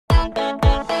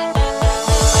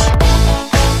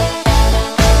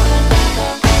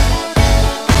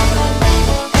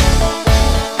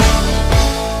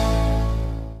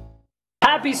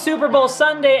Super Bowl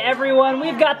Sunday, everyone.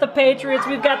 We've got the Patriots,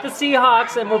 we've got the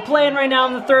Seahawks, and we're playing right now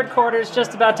in the third quarter. It's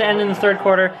just about to end in the third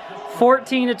quarter.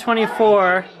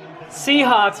 14-24.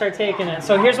 Seahawks are taking it.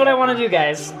 So here's what I want to do,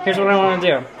 guys. Here's what I want to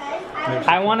do.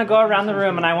 I want to go around the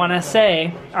room and I want to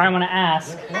say, or I want to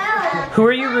ask, who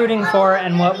are you rooting for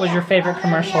and what was your favorite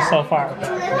commercial so far?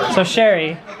 So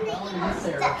Sherry,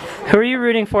 who are you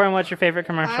rooting for and what's your favorite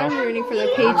commercial? I'm rooting for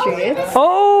the Patriots.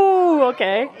 Oh,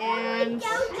 okay. And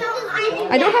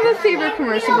I don't have a favorite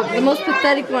commercial, but the most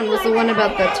pathetic one was the one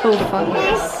about the toe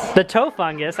fungus. The toe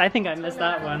fungus? I think I missed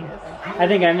that one. I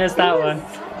think I missed that one.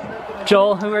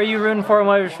 Joel, who are you rooting for and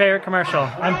what was your favorite commercial?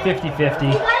 I'm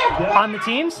 50-50. On the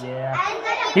teams? Yeah.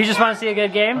 You just want to see a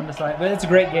good game? But it's a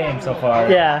great game so far.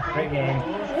 Yeah. Great game.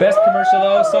 Best commercial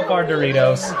though, so far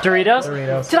Doritos. Doritos?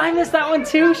 Doritos. Did I miss that one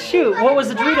too? Shoot, what was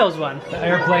the Doritos one? The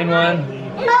airplane one.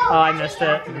 Oh, I missed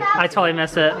it. I totally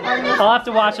missed it. I'll have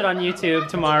to watch it on YouTube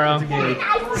tomorrow.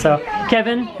 So,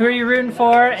 Kevin, who are you rooting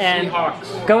for? And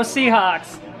Seahawks. Go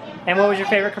Seahawks. And what was your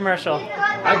favorite commercial?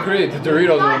 I agree, the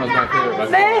Doritos one was my favorite. By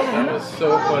far. That was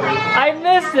so funny. I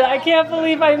missed it. I can't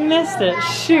believe I missed it.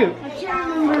 Shoot.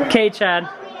 Okay, Chad.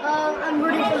 I'm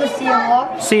rooting for the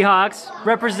Seahawks. Seahawks.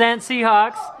 Represent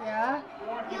Seahawks. Yeah.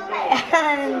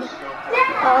 And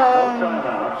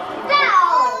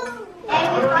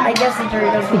I guess the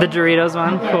Doritos one. The Doritos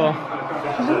one. Cool.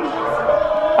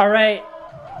 All right,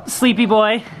 Sleepy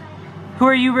Boy. Who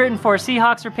are you rooting for,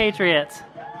 Seahawks or Patriots?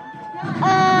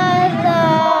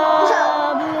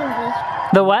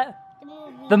 The what?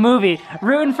 The movie.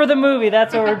 Rooting for the movie.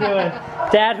 That's what we're doing.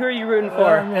 Dad, who are you rooting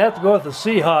for? I have to go with the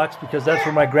Seahawks because that's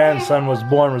where my grandson was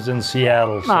born, was in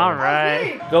Seattle. So. All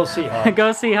right. Go Seahawks.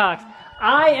 Go Seahawks.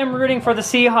 I am rooting for the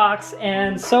Seahawks,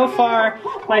 and so far,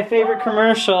 my favorite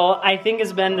commercial, I think,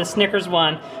 has been the Snickers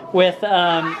one with,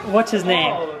 what's his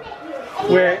name?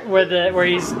 Where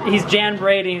he's Jan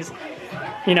Brady,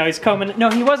 he's combing,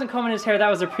 no, he wasn't combing his hair, that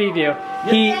was a preview.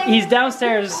 He's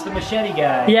downstairs. The machete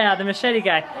guy. Yeah, the machete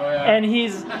guy. Oh, yeah. And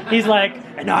he's like,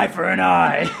 an eye for an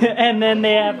eye. And then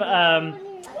they have,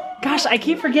 gosh, I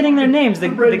keep forgetting their names.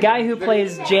 The guy who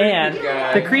plays Jan,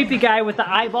 the creepy guy with the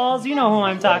eyeballs, you know who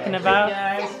I'm talking about.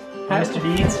 Mr.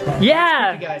 Deeds?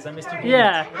 Yeah! Guys, I'm Mr. Deeds.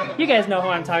 Yeah, you guys know who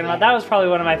I'm talking about. That was probably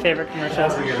one of my favorite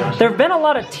commercials. There have been a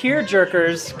lot of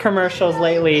tear-jerkers commercials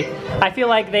lately. I feel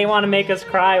like they want to make us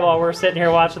cry while we're sitting here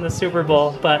watching the Super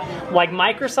Bowl. But like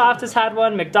Microsoft has had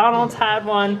one, McDonald's had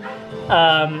one,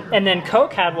 and then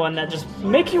Coke had one that just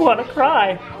make you want to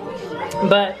cry.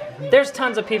 But there's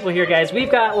tons of people here, guys.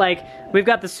 We've got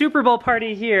the Super Bowl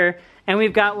party here, and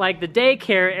we've got like the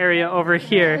daycare area over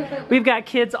here. We've got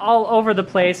kids all over the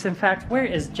place. In fact, where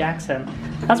is Jackson?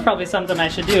 That's probably something I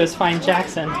should do, is find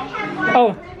Jackson.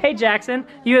 Oh, hey Jackson,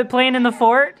 you playing in the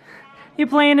fort? You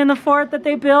playing in the fort that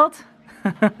they built?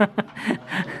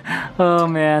 Oh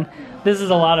man, this is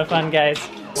a lot of fun, guys.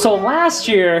 So last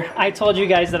year, I told you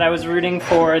guys that I was rooting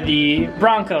for the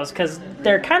Broncos because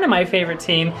they're kind of my favorite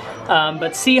team,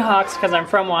 but Seahawks, because I'm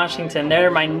from Washington,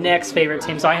 they're my next favorite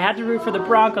team. So I had to root for the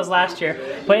Broncos last year.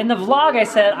 But in the vlog, I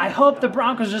said, I hope the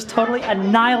Broncos just totally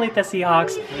annihilate the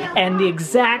Seahawks, and the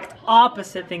exact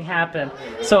opposite thing happened.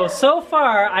 So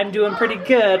far, I'm doing pretty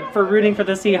good for rooting for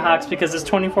the Seahawks because it's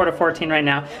 24-14 right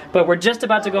now. But we're just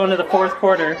about to go into the fourth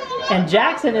quarter, and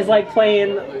Jackson is like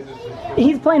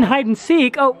he's playing hide and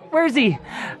seek. Oh, where is he?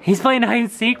 He's playing hide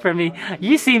and seek from me.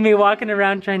 You see me walking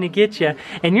around trying to get you,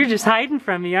 and you're just hiding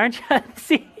from me, aren't you?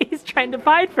 See, he's trying to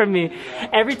hide from me.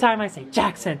 Every time I say,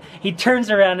 Jackson, he turns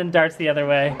around and darts the other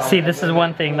way. See, this is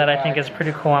one thing that I think is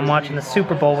pretty cool. I'm watching the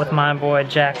Super Bowl with my boy,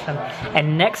 Jackson.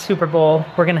 And next Super Bowl,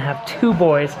 we're gonna have two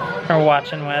boys we're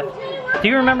watching with. Do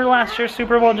you remember last year's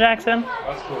Super Bowl, Jackson?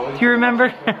 That's cool. Do you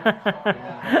remember?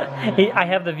 I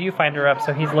have the viewfinder up,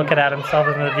 so he's looking at himself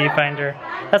in the viewfinder.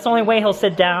 That's the only way he'll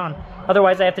sit down.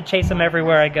 Otherwise, I have to chase him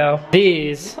everywhere I go.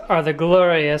 These are the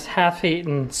glorious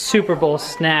half-eaten Super Bowl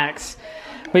snacks.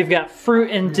 We've got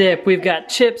fruit and dip, we've got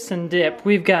chips and dip,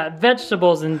 we've got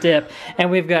vegetables and dip,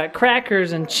 and we've got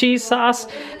crackers and cheese sauce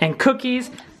and cookies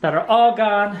that are all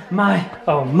gone.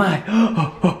 Oh my,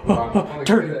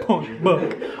 turning point buck,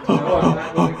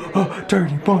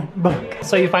 turning point buck.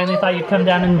 So you finally thought you'd come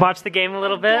down and watch the game a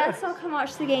little bit? Yes, I'll come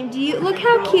watch the game. Look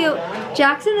how cute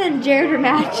Jackson and Jared are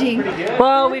matching.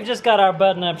 Well, we've just got our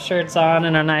button-up shirts on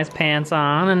and our nice pants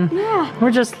on, and yeah,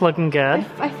 we're just looking good.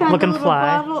 I found looking a little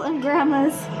fly. bottle in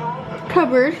Grandma's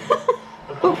cupboard.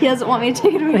 Hope he doesn't want me to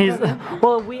take it away from him.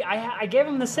 Well, I gave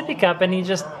him the sippy cup and he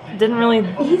just didn't really.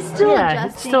 He's still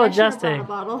adjusting. He's still adjusting.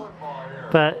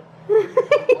 But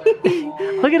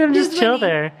look at him just chill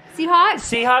there. Seahawks?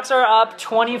 Seahawks are up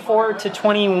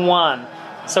 24-21.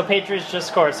 So Patriots just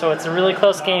scored, so it's a really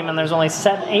close game, and there's only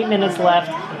 8 minutes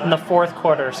left in the fourth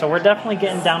quarter. So we're definitely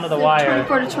getting down to the wire.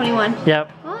 24-21.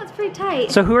 Yep. Well, it's pretty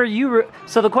tight. So who are you?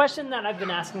 So the question that I've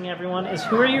been asking everyone is,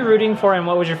 who are you rooting for, and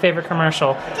what was your favorite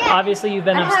commercial? Obviously, you've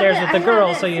been upstairs with the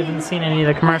girls, so you haven't seen any of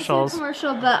the commercials.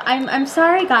 Commercial, but I'm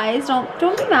sorry, guys.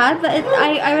 Don't be mad. But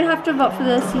I would have to vote for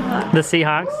the Seahawks. The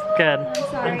Seahawks? Good.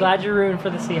 Sorry. I'm glad you're rooting for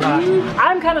the Seahawks.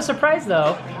 I'm kind of surprised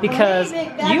though, because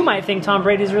you might think Tom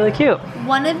Brady's really cute.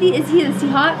 One of the, is he the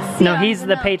Seahawks? No, he's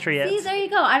the Patriots. See, there you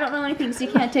go. I don't know anything, so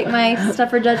you can't take my stuff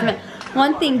for judgment.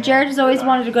 One thing, Jared has always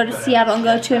wanted to go to Seattle and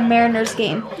go to a Mariners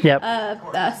game. Yep.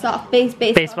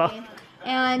 Baseball game.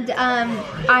 And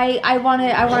I want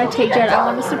to take Jared. I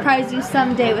want to surprise you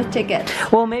someday with tickets.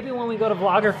 Well, maybe when we go to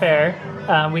Vlogger Fair,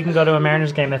 we can go to a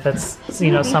Mariners game if it's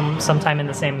sometime in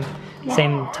the same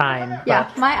time. Yeah,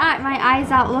 But- my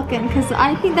eyes out looking, because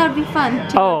I think that would be fun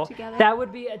to go together. That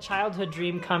would be a childhood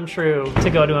dream come true, to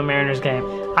go to a Mariners game.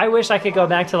 I wish I could go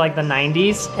back to like the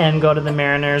 90s and go to the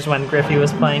Mariners when Griffey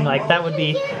was playing. Like that would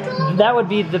be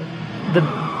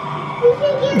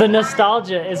the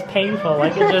nostalgia is painful.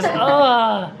 Like it just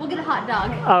We'll get a hot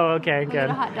dog. Oh, okay, We'll good. get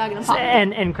a hot dog and a pop.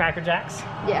 And Cracker Jacks.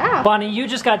 Yeah. Bonnie, you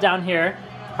just got down here.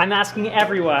 I'm asking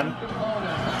everyone.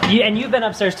 And you've been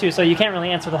upstairs too, so you can't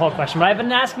really answer the whole question. But I've been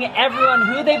asking everyone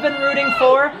who they've been rooting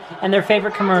for and their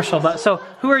favorite commercial. But so,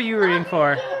 who are you rooting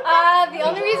for? The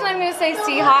only reason I'm going to say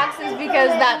Seahawks is because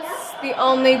that's the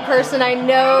only person I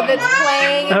know that's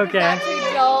playing. Okay. That's who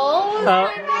Joel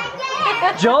was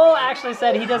Joel actually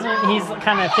said he's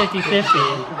kind of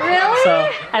 50-50. Really? So,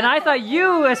 and I thought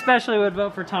you especially would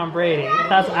vote for Tom Brady.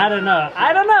 I don't know.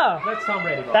 That's Tom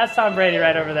Brady. That's Tom Brady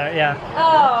right over there. Yeah.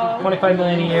 Oh. 25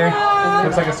 million a year.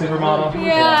 Looks like a supermodel.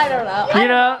 Yeah, I don't know. You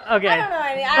know? Okay. I don't know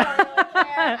any. I don't really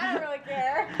care. I don't really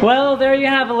care. Well, there you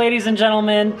have it, ladies and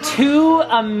gentlemen. 2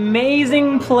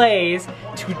 amazing plays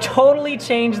to totally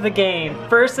change the game.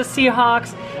 First, the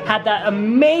Seahawks had that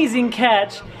amazing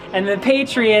catch, and the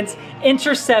Patriots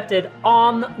intercepted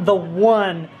on the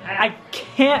 1. I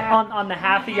can't, on the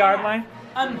half-yard line.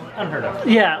 Unheard of.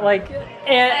 Yeah, like,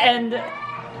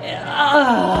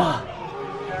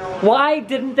 why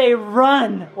didn't they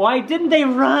run? Why didn't they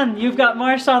run? You've got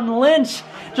Marshawn Lynch.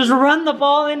 Just run the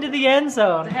ball into the end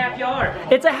zone. It's a half yard.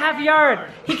 It's a half yard.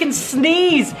 He can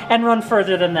sneeze and run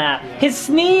further than that. His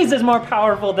sneeze is more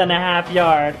powerful than a half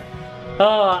yard.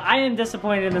 Oh, I am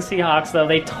disappointed in the Seahawks though.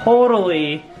 They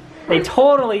totally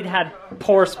had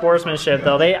poor sportsmanship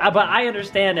though. But I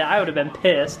understand it. I would have been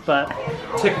pissed, but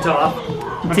Ticked off.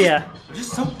 yeah. I'm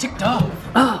just so ticked off.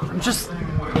 Oh, I'm just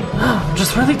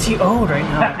really TO'd right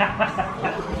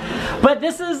now. But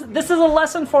this is a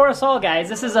lesson for us all, guys.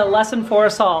 This is a lesson for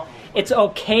us all. It's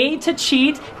okay to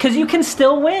cheat because you can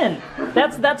still win.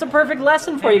 That's a perfect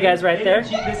lesson for you guys right there.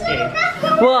 Cheat this game.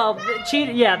 Well,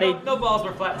 cheat. Yeah, they. No balls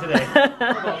were flat today.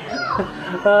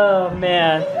 Oh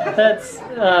man, that's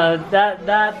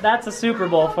a Super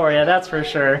Bowl for you. That's for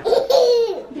sure.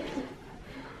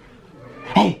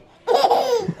 Hey.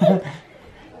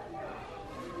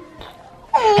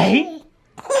 Hey.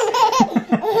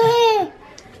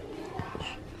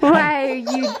 Why are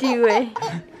you doing?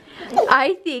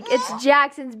 I think it's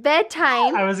Jackson's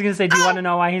bedtime. I was gonna say, do you want to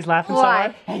know why he's laughing Why? so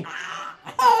hard? Hey.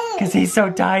 Because he's so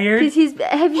tired. Because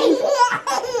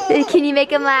can you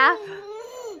make him laugh?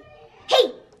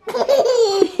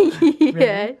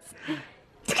 Yes.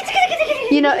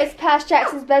 You know, it's past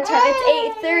Jackson's bedtime.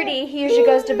 It's 8:30. He usually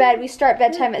goes to bed. We start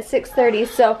bedtime at 6:30,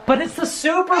 so. But it's the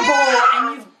Super Bowl,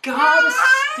 and you've got to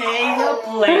stay up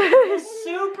late for the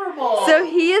Super Bowl. So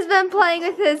he has been playing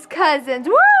with his cousins.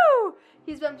 Woo!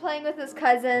 He's been playing with his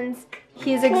cousins.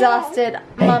 He's exhausted.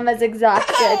 Mama's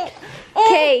exhausted.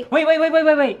 Okay. Wait.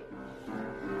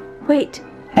 Wait.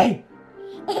 Hey.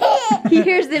 He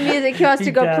hears the music. He wants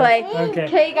to go does. play. Okay.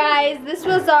 Okay, guys. This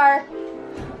was our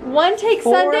one take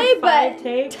 4 or Sunday, 5 but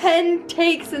takes? 10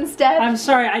 takes instead. I'm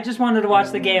sorry, I just wanted to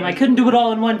watch the game. I couldn't do it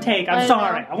all in one take. I'm I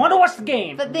sorry. know. I want to watch the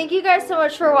game. But thank you guys so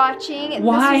much for watching.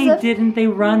 Why didn't they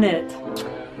run it?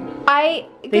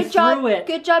 Good job. threw it.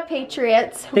 Good job,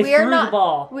 Patriots. They we are threw not the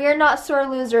ball. We are not sore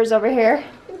losers over here.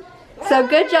 So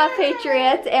good job,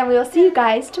 Patriots, and we will see you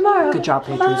guys tomorrow. Good job,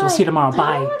 Patriots. We'll see you tomorrow.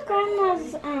 Bye.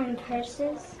 Grandma's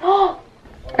purses.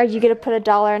 Are you gonna put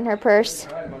 $1 in her purse?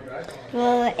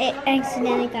 Well, it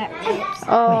accidentally got ripped.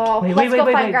 Oh, Wait, let's go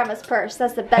find wait. Grandma's purse.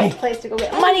 That's the best place to go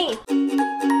get money.